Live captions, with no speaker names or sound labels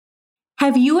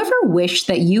Have you ever wished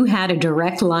that you had a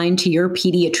direct line to your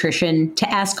pediatrician to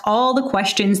ask all the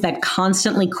questions that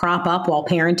constantly crop up while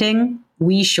parenting?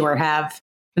 We sure have.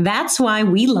 That's why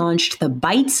we launched the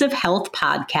Bites of Health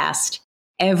podcast.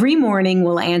 Every morning,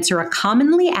 we'll answer a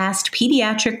commonly asked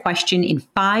pediatric question in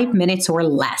 5 minutes or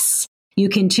less. You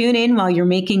can tune in while you're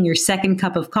making your second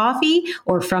cup of coffee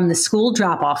or from the school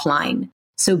drop-off line.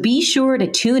 So be sure to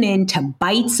tune in to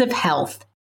Bites of Health,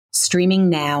 streaming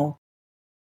now.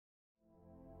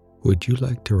 Would you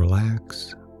like to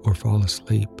relax or fall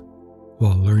asleep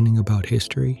while learning about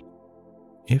history?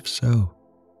 If so,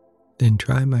 then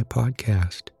try my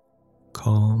podcast,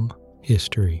 Calm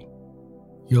History.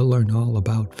 You'll learn all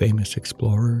about famous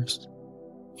explorers,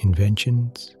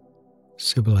 inventions,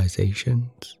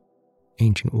 civilizations,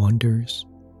 ancient wonders,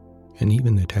 and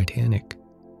even the Titanic.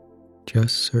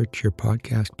 Just search your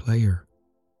podcast player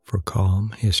for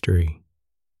Calm History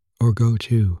or go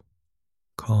to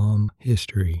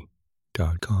calmhistory.com.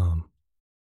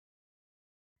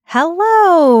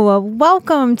 Hello,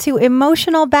 welcome to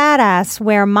Emotional Badass,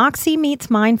 where Moxie meets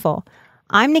Mindful.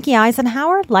 I'm Nikki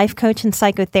Eisenhower, life coach and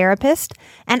psychotherapist,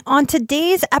 and on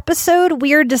today's episode,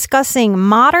 we are discussing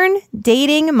modern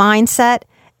dating mindset,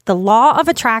 the law of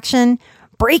attraction,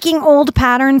 breaking old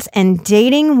patterns, and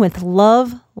dating with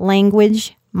love,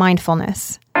 language,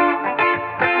 mindfulness.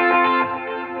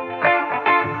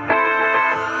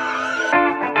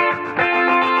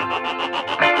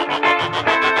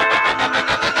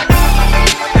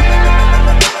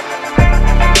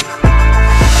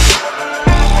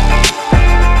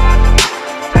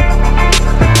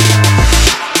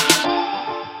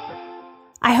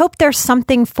 I hope there's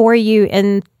something for you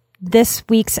in this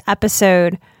week's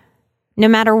episode, no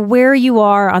matter where you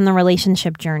are on the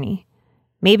relationship journey.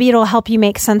 Maybe it'll help you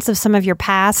make sense of some of your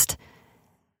past.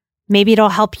 Maybe it'll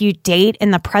help you date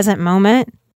in the present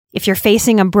moment. If you're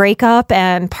facing a breakup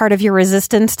and part of your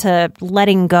resistance to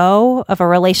letting go of a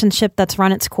relationship that's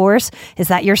run its course is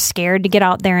that you're scared to get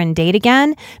out there and date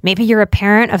again. Maybe you're a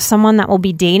parent of someone that will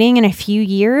be dating in a few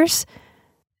years.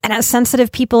 And as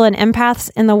sensitive people and empaths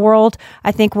in the world,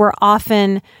 I think we're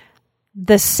often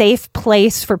the safe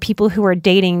place for people who are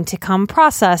dating to come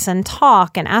process and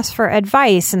talk and ask for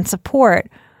advice and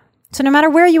support. So no matter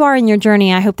where you are in your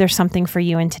journey, I hope there's something for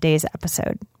you in today's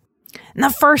episode. And the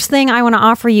first thing I want to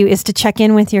offer you is to check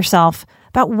in with yourself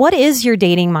about what is your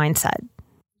dating mindset.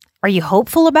 Are you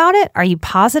hopeful about it? Are you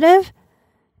positive?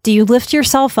 Do you lift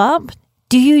yourself up?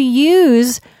 Do you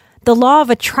use the law of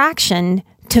attraction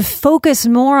to focus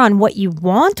more on what you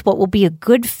want, what will be a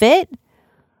good fit?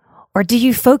 Or do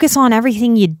you focus on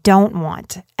everything you don't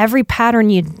want, every pattern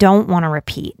you don't want to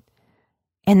repeat,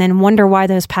 and then wonder why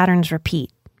those patterns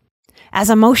repeat? As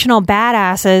emotional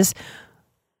badasses,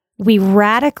 we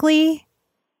radically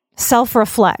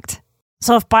self-reflect.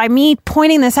 So if by me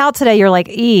pointing this out today, you're like,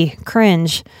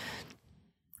 cringe,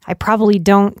 I probably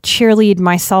don't cheerlead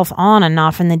myself on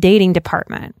enough in the dating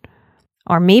department.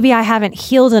 Or maybe I haven't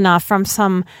healed enough from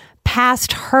some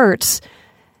past hurts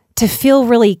to feel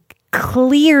really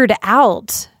cleared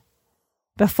out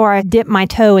before I dip my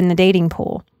toe in the dating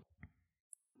pool.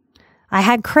 I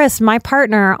had Chris, my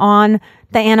partner, on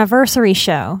the anniversary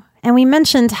show, and we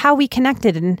mentioned how we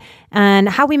connected and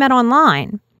how we met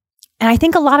online. And I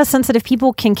think a lot of sensitive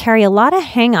people can carry a lot of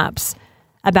hangups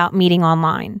about meeting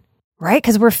online. Right?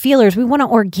 Because we're feelers. We want to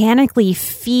organically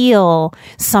feel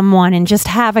someone and just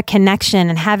have a connection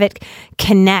and have it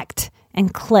connect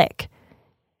and click.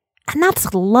 And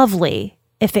that's lovely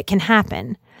if it can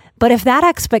happen. But if that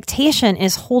expectation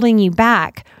is holding you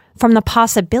back from the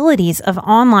possibilities of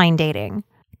online dating,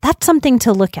 that's something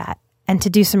to look at and to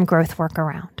do some growth work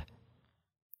around.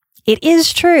 It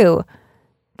is true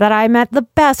that I met the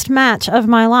best match of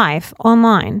my life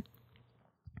online.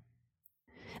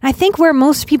 I think where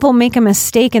most people make a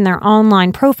mistake in their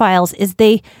online profiles is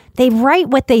they write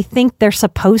what they think they're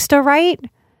supposed to write.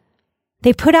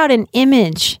 They put out an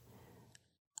image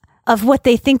of what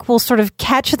they think will sort of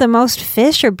catch the most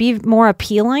fish or be more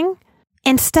appealing,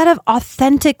 instead of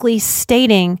authentically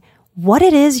stating what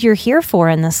it is you're here for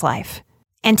in this life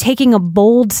and taking a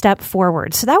bold step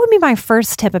forward. So that would be my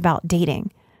first tip about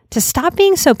dating, to stop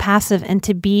being so passive and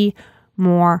to be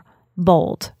more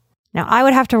bold. Now, I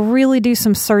would have to really do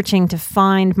some searching to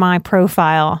find my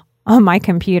profile on my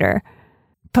computer.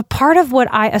 But part of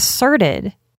what I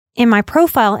asserted in my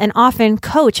profile, and often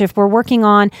coach if we're working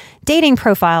on dating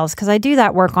profiles, because I do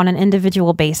that work on an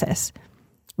individual basis,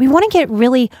 we want to get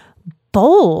really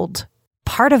bold.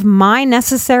 Part of my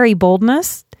necessary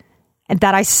boldness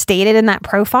that I stated in that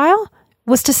profile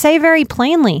was to say very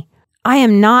plainly, I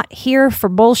am not here for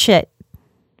bullshit.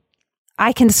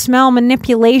 I can smell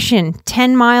manipulation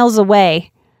 10 miles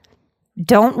away.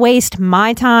 Don't waste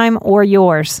my time or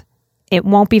yours. It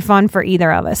won't be fun for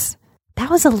either of us.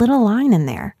 That was a little line in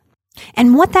there.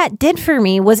 And what that did for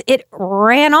me was it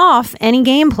ran off any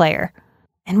game player.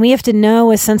 And we have to know,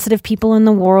 as sensitive people in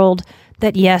the world,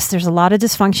 that yes, there's a lot of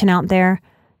dysfunction out there.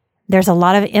 There's a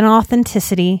lot of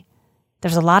inauthenticity.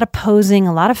 There's a lot of posing,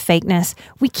 a lot of fakeness.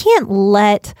 We can't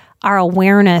let our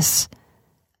awareness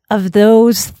of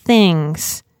those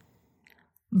things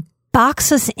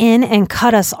box us in and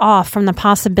cut us off from the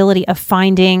possibility of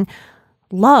finding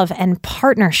love and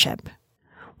partnership.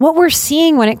 What we're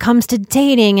seeing when it comes to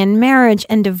dating and marriage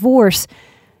and divorce,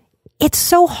 it's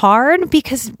so hard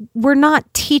because we're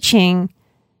not teaching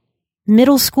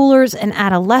middle schoolers and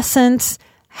adolescents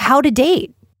how to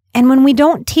date. And when we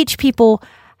don't teach people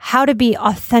how to be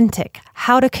authentic,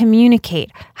 how to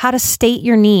communicate, how to state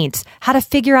your needs, how to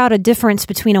figure out a difference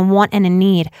between a want and a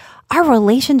need, our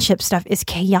relationship stuff is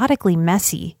chaotically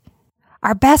messy.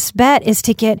 Our best bet is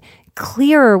to get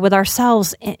clearer with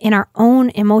ourselves in our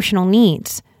own emotional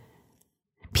needs.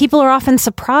 People are often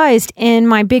surprised in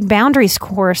my Big Boundaries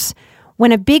course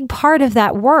when a big part of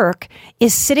that work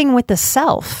is sitting with the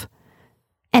self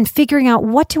and figuring out,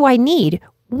 what do I need?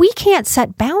 We can't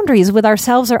set boundaries with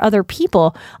ourselves or other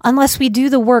people unless we do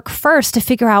the work first to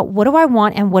figure out, what do I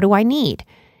want and what do I need?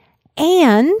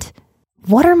 And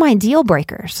what are my deal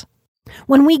breakers?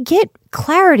 When we get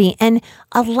clarity and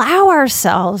allow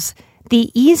ourselves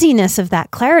the easiness of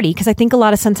that clarity, because I think a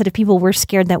lot of sensitive people, we're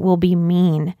scared that we'll be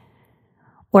mean,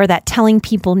 or that telling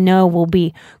people no will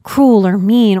be cruel or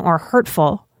mean or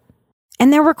hurtful.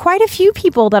 And there were quite a few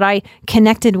people that I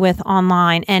connected with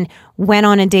online and went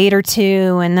on a date or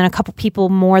two, and then a couple people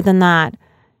more than that.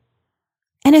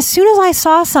 And as soon as I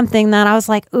saw something that I was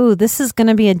like, ooh, this is going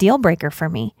to be a deal breaker for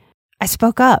me, I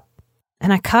spoke up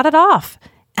and I cut it off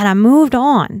and I moved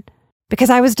on,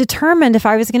 because I was determined if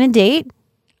I was going to date,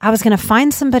 I was going to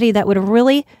find somebody that would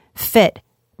really fit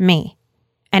me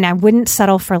and I wouldn't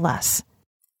settle for less.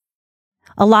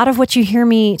 A lot of what you hear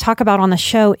me talk about on the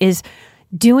show is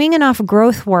doing enough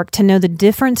growth work to know the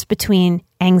difference between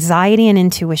anxiety and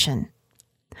intuition.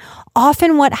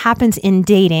 Often what happens in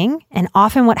dating, and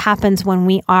often what happens when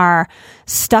we are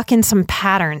stuck in some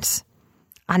patterns,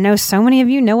 I know so many of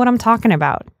you know what I'm talking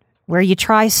about, where you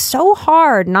try so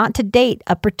hard not to date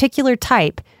a particular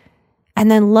type, and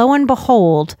then lo and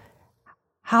behold,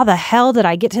 how the hell did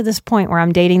I get to this point where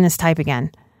I'm dating this type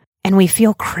again? And we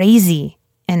feel crazy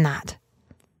in that.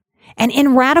 And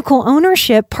in radical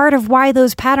ownership, part of why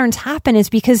those patterns happen is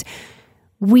because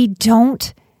we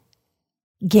don't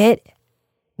get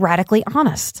radically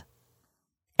honest.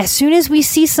 As soon as we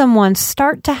see someone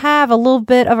start to have a little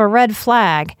bit of a red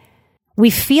flag, we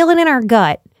feel it in our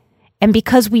gut. And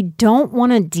because we don't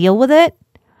want to deal with it,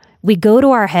 we go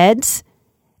to our heads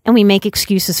and we make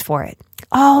excuses for it.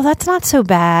 Oh, that's not so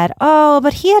bad. Oh,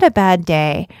 but he had a bad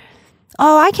day.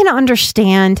 Oh, I can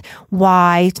understand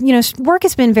why, work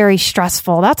has been very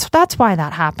stressful. That's why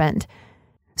that happened.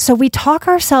 So we talk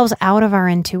ourselves out of our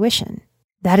intuition.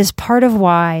 That is part of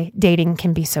why dating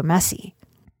can be so messy.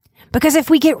 Because if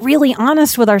we get really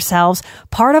honest with ourselves,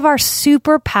 part of our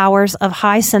superpowers of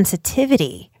high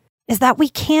sensitivity is that we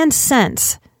can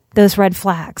sense those red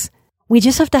flags. We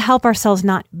just have to help ourselves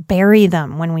not bury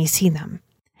them when we see them.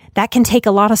 That can take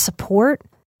a lot of support.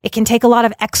 It can take a lot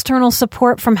of external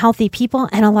support from healthy people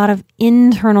and a lot of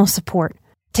internal support.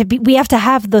 We have to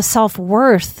have the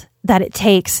self-worth that it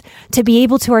takes to be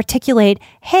able to articulate,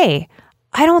 hey,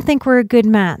 I don't think we're a good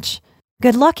match.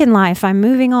 Good luck in life. I'm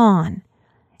moving on.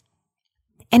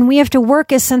 And we have to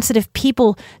work as sensitive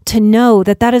people to know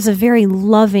that that is a very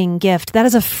loving gift. That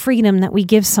is a freedom that we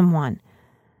give someone.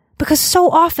 Because so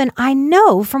often I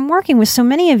know from working with so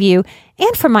many of you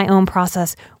and from my own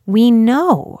process, we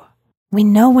know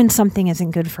when something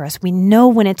isn't good for us. We know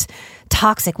when it's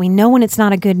toxic. We know when it's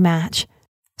not a good match.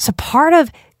 So part of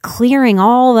clearing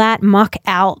all that muck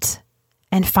out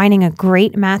and finding a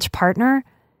great match partner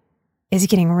is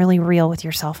getting really real with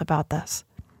yourself about this.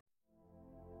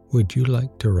 Would you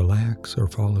like to relax or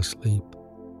fall asleep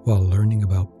while learning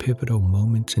about pivotal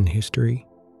moments in history?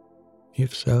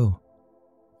 If so,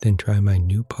 then try my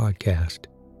new podcast,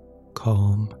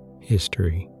 Calm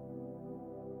History.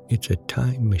 It's a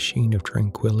time machine of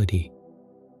tranquility,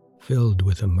 filled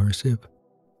with immersive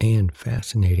and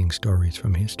fascinating stories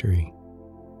from history.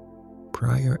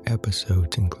 Prior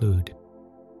episodes include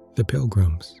The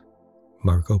Pilgrims,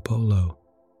 Marco Polo,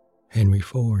 Henry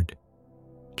Ford,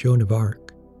 Joan of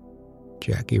Arc,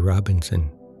 Jackie Robinson,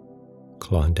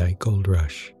 Klondike Gold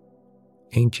Rush,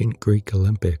 Ancient Greek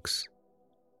Olympics,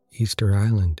 Easter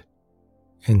Island,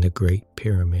 and the Great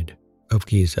Pyramid of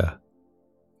Giza.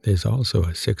 There's also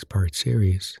a 6-part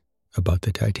series about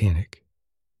the Titanic.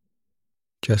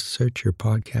 Just search your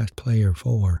podcast player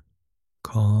for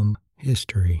Calm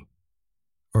History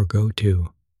or go to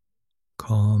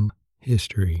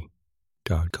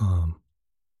calmhistory.com.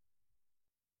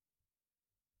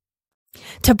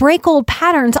 To break old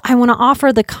patterns, I want to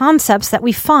offer the concepts that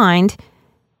we find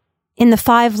in the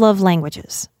 5 love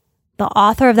languages. The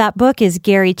author of that book is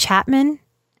Gary Chapman,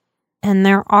 and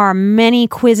there are many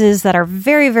quizzes that are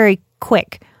very, very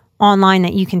quick online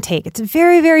that you can take. It's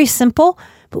very, very simple,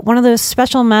 but one of those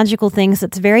special magical things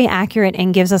that's very accurate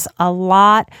and gives us a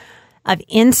lot of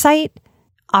insight,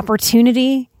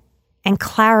 opportunity, and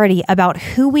clarity about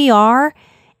who we are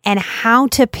and how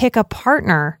to pick a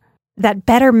partner that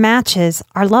better matches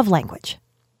our love language.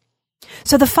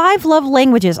 So the 5 love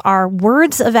languages are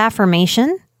words of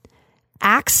affirmation,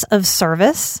 acts of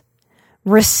service,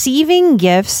 receiving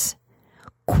gifts,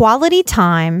 quality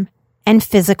time, and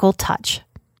physical touch.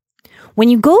 When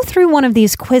you go through one of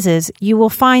these quizzes, you will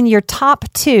find your top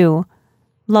 2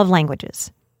 love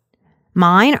languages.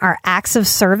 Mine are acts of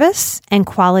service and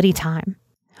quality time.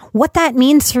 What that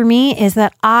means for me is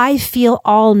that I feel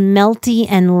all melty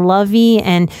and lovey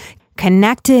and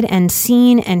connected and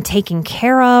seen and taken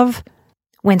care of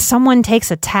when someone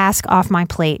takes a task off my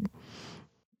plate.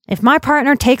 If my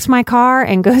partner takes my car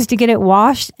and goes to get it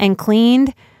washed and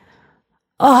cleaned,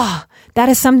 that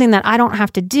is something that I don't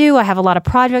have to do. I have a lot of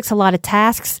projects, a lot of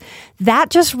tasks. That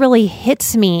just really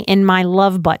hits me in my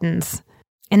love buttons.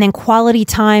 And then quality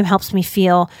time helps me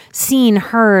feel seen,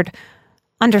 heard,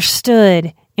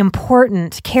 understood,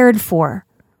 important, cared for.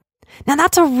 Now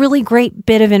that's a really great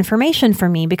bit of information for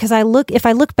me because if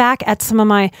I look back at some of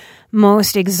my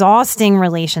most exhausting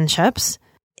relationships,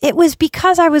 it was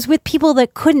because I was with people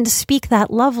that couldn't speak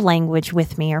that love language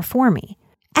with me or for me.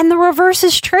 And the reverse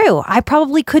is true. I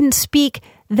probably couldn't speak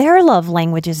their love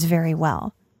languages very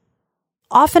well.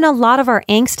 Often a lot of our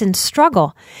angst and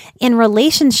struggle in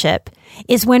relationship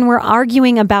is when we're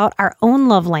arguing about our own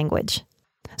love language.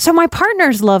 So my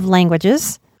partner's love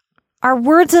languages are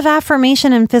words of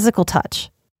affirmation and physical touch.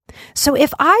 So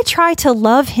if I try to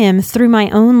love him through my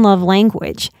own love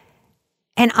language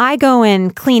and I go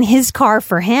and clean his car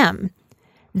for him,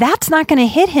 that's not going to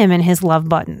hit him in his love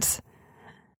buttons.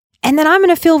 And then I'm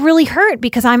going to feel really hurt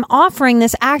because I'm offering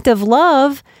this act of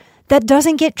love that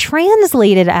doesn't get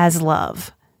translated as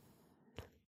love.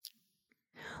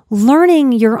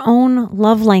 Learning your own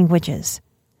love languages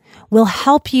will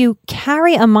help you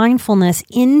carry a mindfulness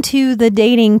into the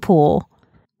dating pool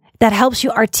that helps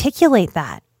you articulate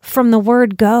that from the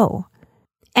word go.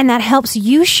 And that helps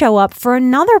you show up for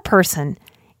another person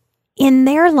in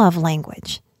their love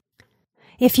language.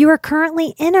 If you are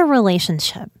currently in a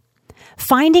relationship,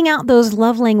 finding out those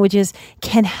love languages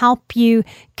can help you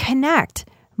connect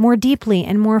more deeply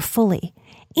and more fully.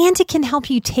 And it can help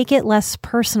you take it less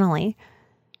personally.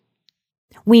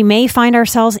 We may find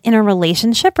ourselves in a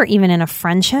relationship or even in a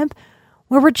friendship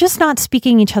where we're just not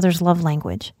speaking each other's love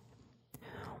language.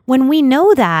 When we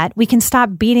know that, we can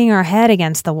stop beating our head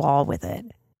against the wall with it.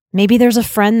 Maybe there's a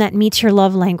friend that meets your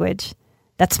love language,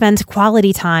 that spends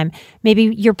quality time. Maybe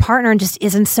your partner just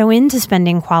isn't so into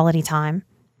spending quality time.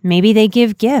 Maybe they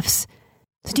give gifts.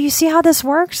 So do you see how this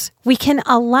works? We can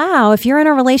allow, if you're in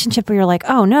a relationship where you're like,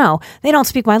 oh no, they don't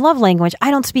speak my love language, I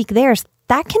don't speak theirs,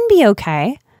 that can be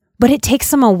okay. But it takes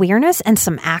some awareness and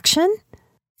some action.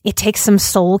 It takes some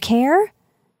soul care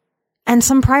and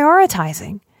some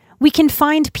prioritizing. We can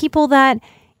find people that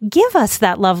give us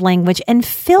that love language and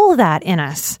fill that in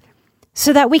us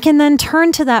so that we can then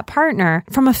turn to that partner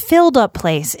from a filled up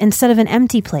place instead of an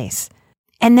empty place.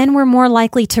 And then we're more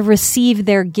likely to receive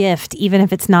their gift, even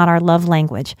if it's not our love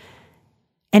language,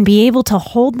 and be able to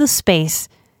hold the space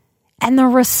and the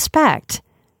respect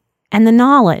and the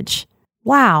knowledge.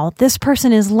 Wow, this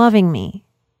person is loving me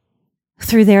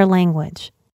through their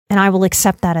language, and I will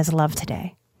accept that as love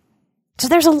today. So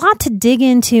there's a lot to dig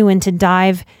into and to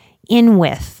dive in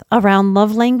with around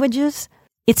love languages.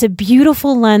 It's a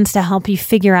beautiful lens to help you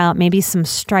figure out maybe some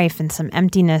strife and some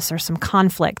emptiness or some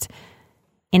conflict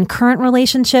in current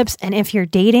relationships. And if you're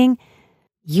dating,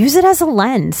 use it as a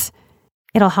lens.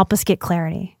 It'll help us get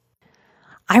clarity.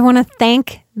 I want to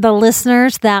thank the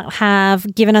listeners that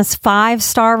have given us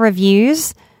 5-star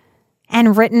reviews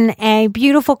and written a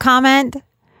beautiful comment.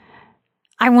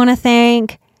 I want to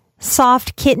thank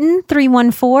Soft Kitten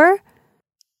 314.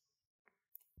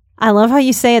 I love how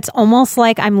you say it's almost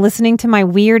like I'm listening to my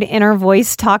weird inner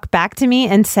voice talk back to me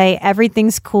and say,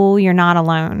 everything's cool, you're not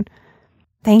alone.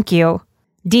 Thank you.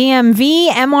 DMV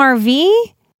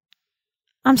MRV.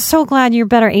 I'm so glad you're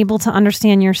better able to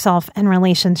understand yourself and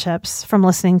relationships from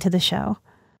listening to the show.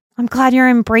 I'm glad you're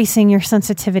embracing your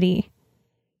sensitivity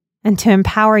and to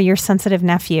empower your sensitive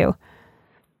nephew.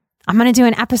 I'm going to do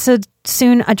an episode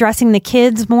soon addressing the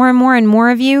kids. More and more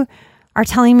of you are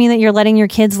telling me that you're letting your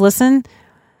kids listen.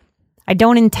 I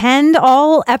don't intend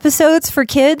all episodes for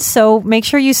kids, so make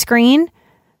sure you screen.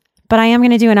 But I am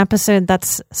going to do an episode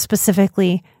that's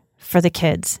specifically for the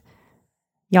kids.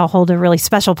 Y'all hold a really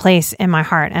special place in my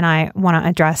heart, and I want to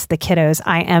address the kiddos.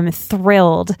 I am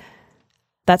thrilled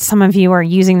that some of you are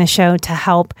using the show to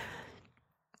help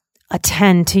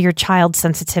attend to your child's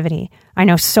sensitivity. I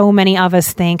know so many of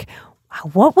us think,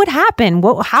 what would happen?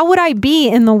 How would I be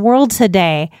in the world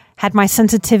today had my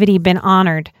sensitivity been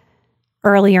honored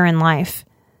earlier in life?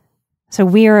 So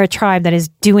we are a tribe that is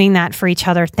doing that for each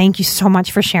other. Thank you so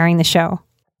much for sharing the show.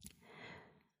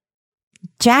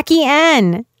 Jackie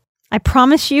N., I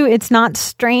promise you it's not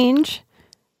strange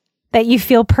that you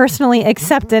feel personally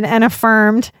accepted and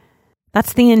affirmed.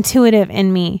 That's the intuitive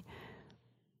in me.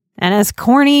 And as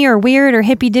corny or weird or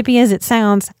hippy-dippy as it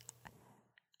sounds,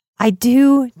 I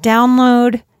do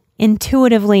download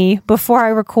intuitively before I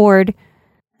record.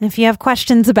 If you have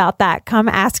questions about that, come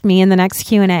ask me in the next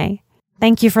Q&A.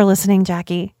 Thank you for listening,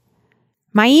 Jackie.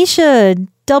 Maisha,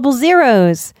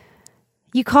 00s.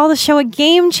 You call the show a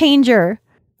game changer.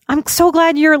 I'm so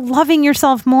glad you're loving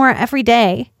yourself more every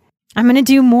day. I'm going to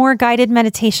do more guided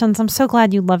meditations. I'm so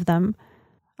glad you love them.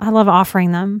 I love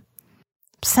offering them.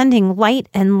 Sending light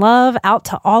and love out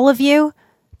to all of you.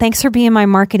 Thanks for being my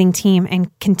marketing team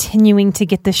and continuing to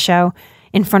get this show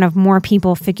in front of more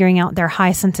people figuring out their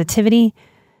high sensitivity,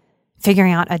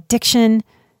 figuring out addiction,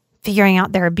 figuring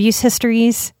out their abuse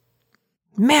histories.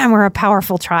 Man, we're a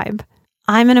powerful tribe.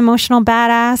 I'm an emotional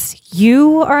badass.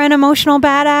 You are an emotional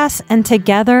badass. And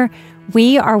together,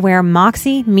 we are where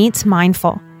Moxie meets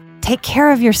mindful. Take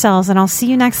care of yourselves, and I'll see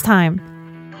you next time.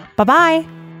 Bye-bye.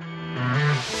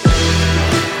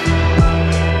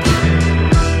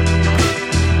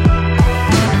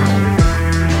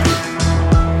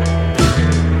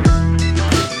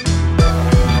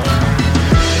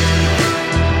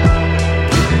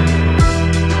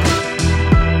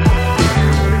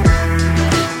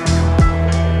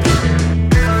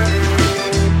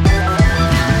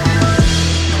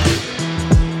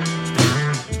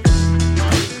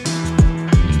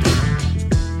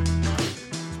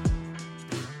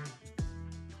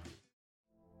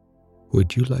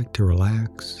 Would you like to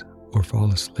relax or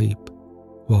fall asleep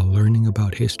while learning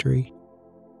about history?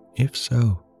 If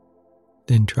so,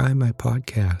 then try my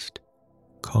podcast,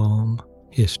 Calm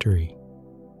History.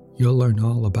 You'll learn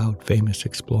all about famous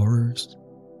explorers,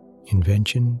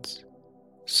 inventions,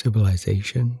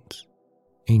 civilizations,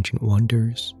 ancient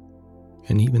wonders,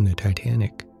 and even the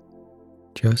Titanic.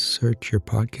 Just search your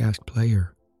podcast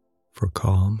player for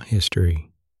Calm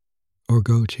History or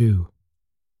go to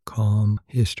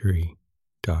calmhistory.com.